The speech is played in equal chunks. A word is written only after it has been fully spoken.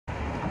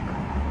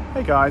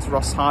Hey guys,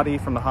 Ross Hardy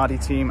from the Hardy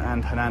team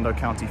and Hernando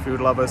County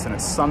Food Lovers, and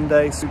it's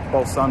Sunday, Super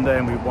Bowl Sunday,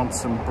 and we want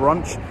some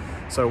brunch.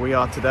 So we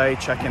are today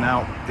checking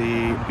out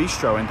the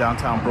Bistro in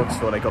downtown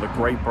Brooksville. They got a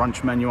great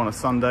brunch menu on a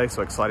Sunday,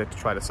 so excited to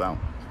try this out.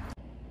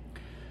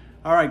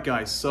 All right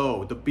guys,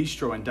 so the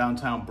Bistro in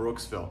downtown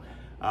Brooksville.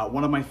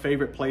 One of my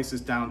favorite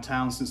places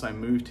downtown since I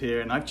moved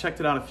here, and I've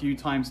checked it out a few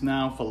times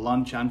now for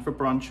lunch and for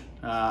brunch.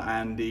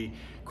 And the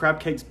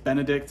crab cakes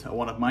Benedict are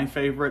one of my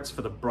favorites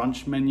for the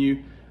brunch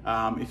menu.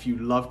 If you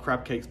love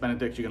crab cakes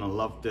Benedict, you're gonna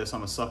love this.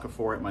 I'm a sucker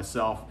for it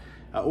myself.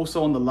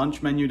 Also on the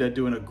lunch menu, they're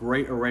doing a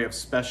great array of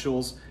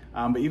specials,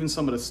 but even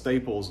some of the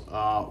staples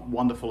are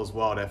wonderful as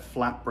well. Their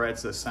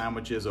flatbreads, their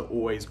sandwiches are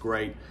always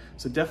great.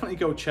 So definitely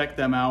go check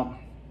them out.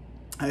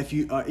 If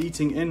you are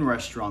eating in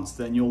restaurants,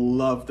 then you'll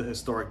love the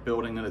historic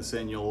building that it's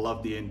in. You'll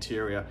love the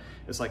interior.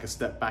 It's like a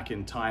step back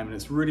in time, and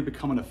it's really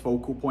becoming a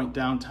focal point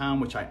downtown,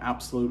 which I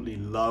absolutely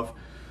love.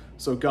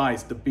 So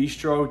guys, the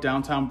Bistro,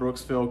 downtown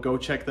Brooksville, go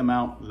check them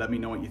out. Let me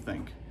know what you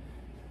think.